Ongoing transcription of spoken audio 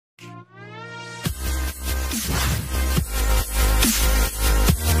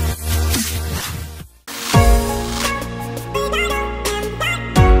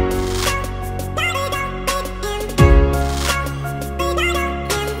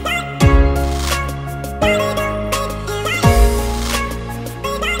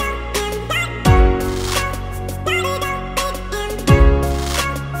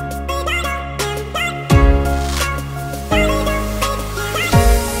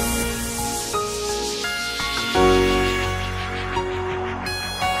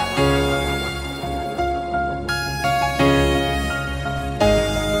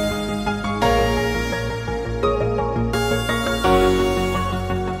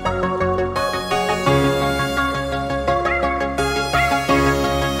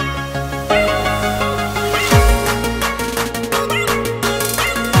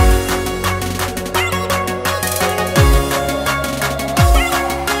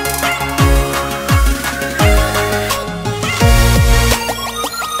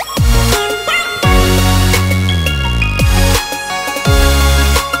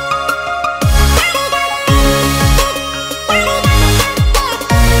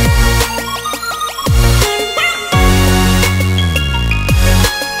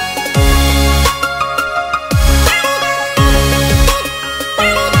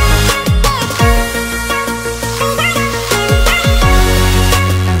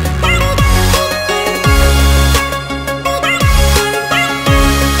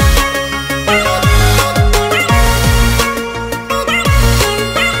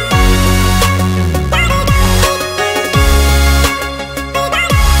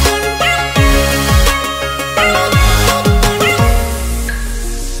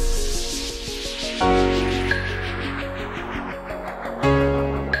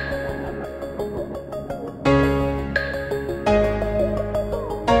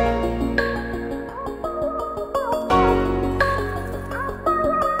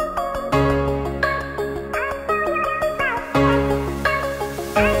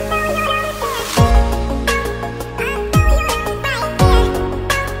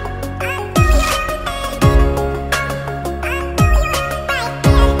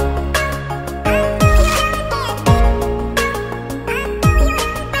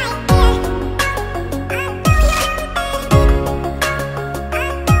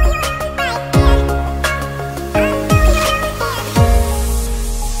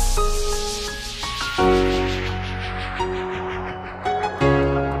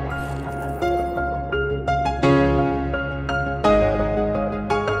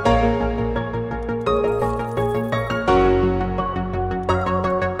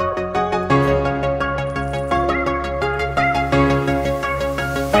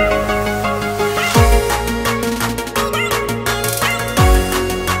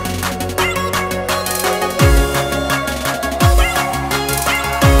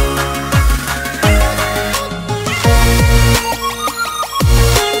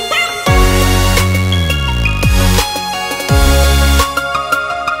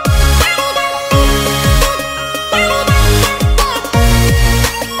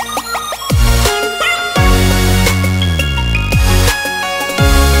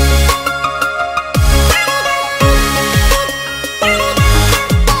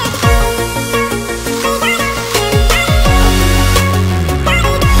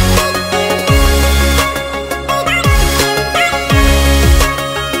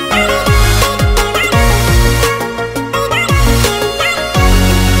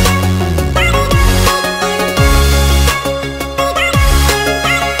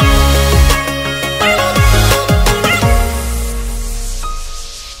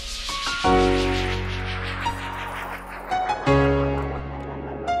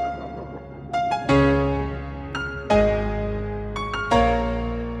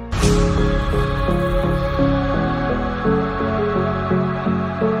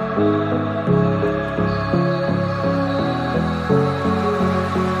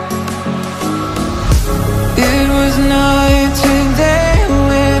was night and day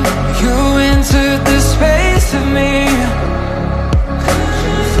when you entered the space of me.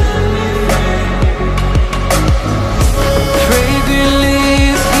 Fragrant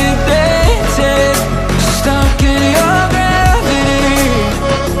leaves liberated, stuck in your gravity.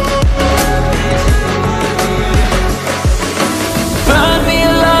 Burn me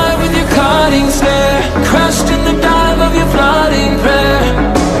alive with your cutting stare, crushed in the dive of your flooding prayer.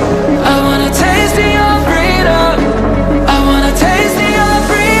 I wanna taste of your freedom, I wanna taste of your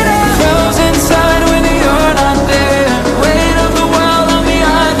freedom. Frozen inside when you're not there, weight of the world on me,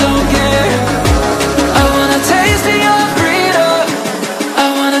 I don't care. I wanna taste of your freedom, I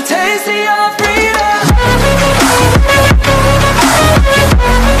wanna taste of your freedom.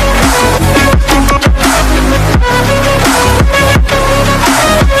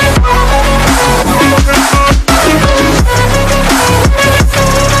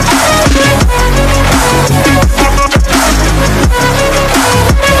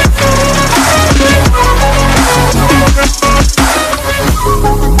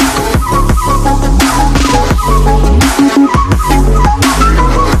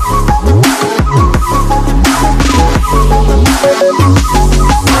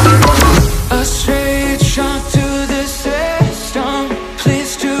 A straight shot to the system,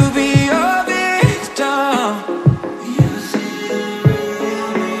 pleased to be your victim.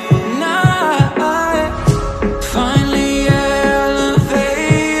 Now I finally elevated,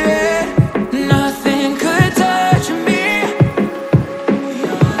 nothing could touch me.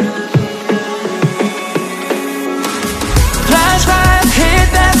 Flashback, hit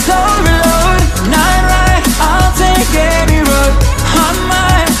that soul reload. Night ride, I'll take any road.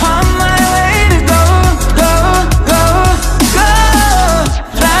 On my way to go, go, go, go.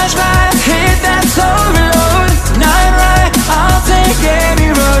 Flashback, hit that soul reload. Night ride, I'll take any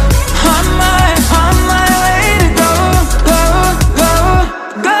road. On my way to go, go, go,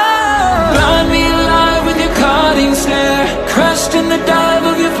 go. Burn me alive with your cutting stare, crushed in the dive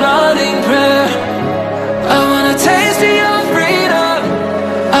of your flooding prayer. I wanna taste of your freedom,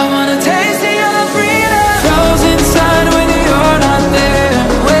 I wanna taste of your freedom. Frozen inside when you're not there,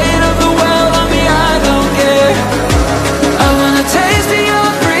 weight of the world on me, I don't care. I wanna taste of your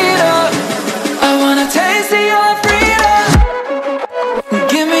freedom, I wanna taste of your freedom.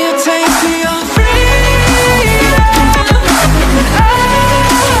 Give me a taste of your freedom.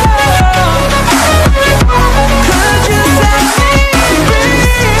 Oh, could you set me free?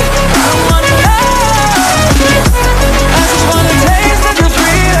 I wanna know. I just wanna taste of your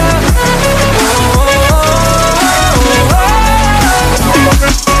freedom.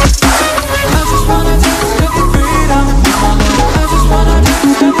 I just wanna taste of your freedom. I just wanna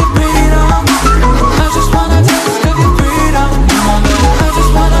taste of your freedom. I just wanna taste of your freedom. I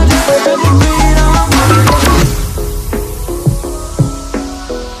just wanna taste of your freedom.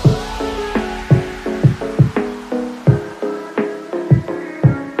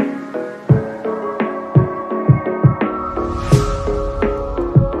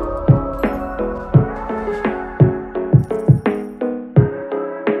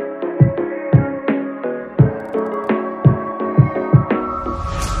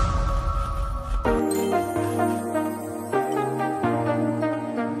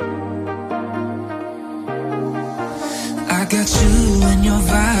 I got you and your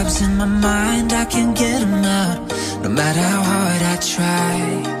vibes in my mind, I can't get them out, no matter how hard I try.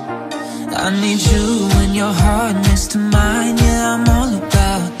 I need you and your heart next to mine, yeah, I'm all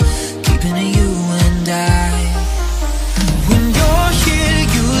about keeping it you and I. When you're here,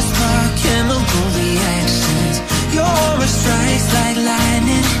 you spark chemical reactions, your aura strikes like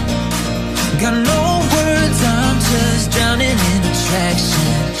lightning. Got no words, I'm just drowning in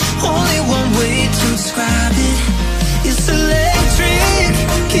attraction. Only one way to describe it. It's electric,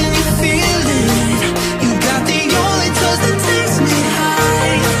 can you feel it? You got the only touch that takes me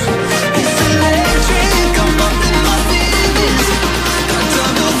high. It's electric, I'm up in my feelings.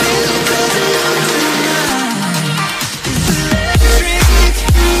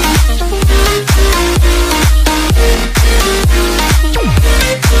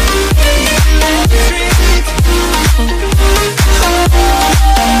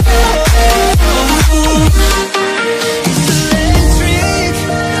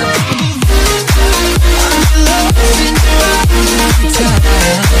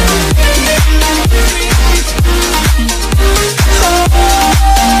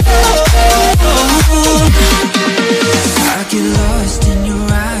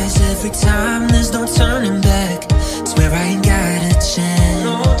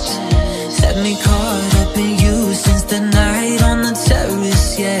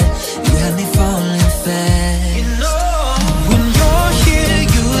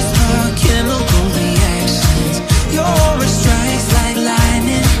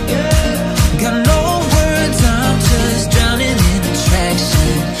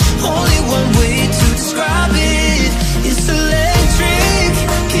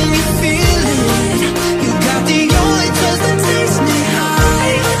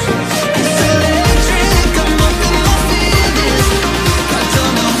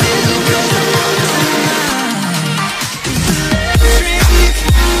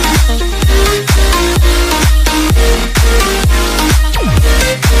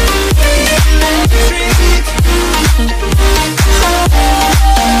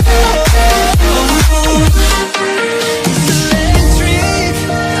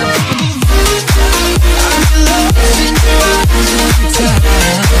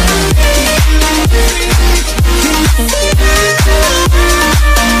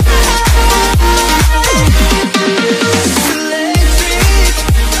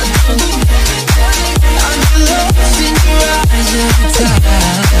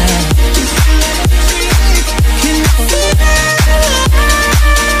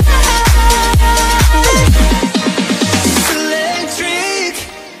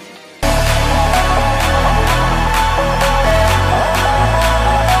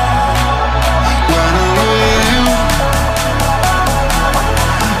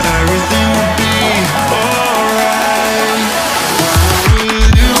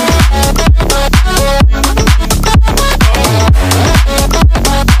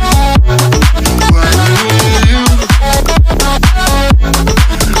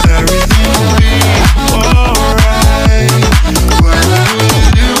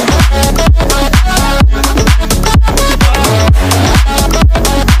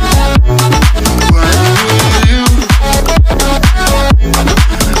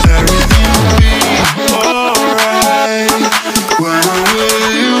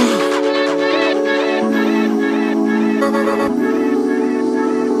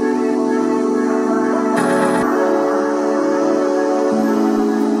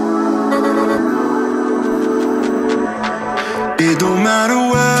 It don't matter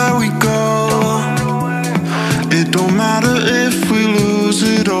where we go, it don't matter if we lose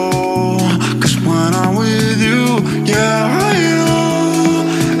it all. 'Cause when I'm with you, yeah, I know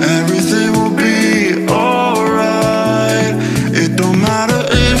everything will be alright. It don't matter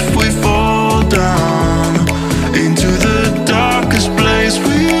if we fall down into the darkest place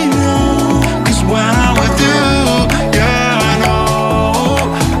we know. 'Cause when I'm with you, yeah, I know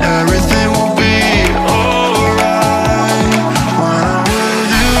everything will be alright. When I'm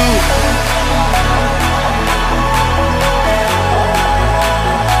with you,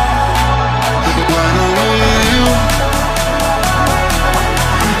 when I'm with you,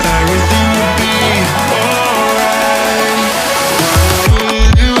 everything will be alright. When I'm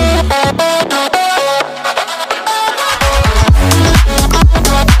with you.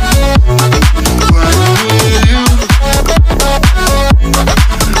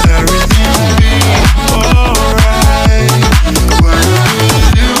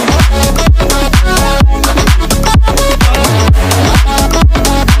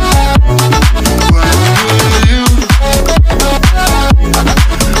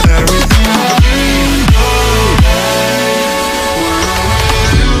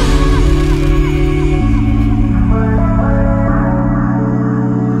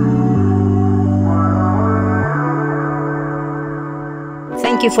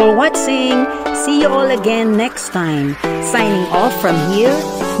 Thank you for watching. See you all again next time. Signing off from here,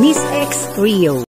 Miss X Trio.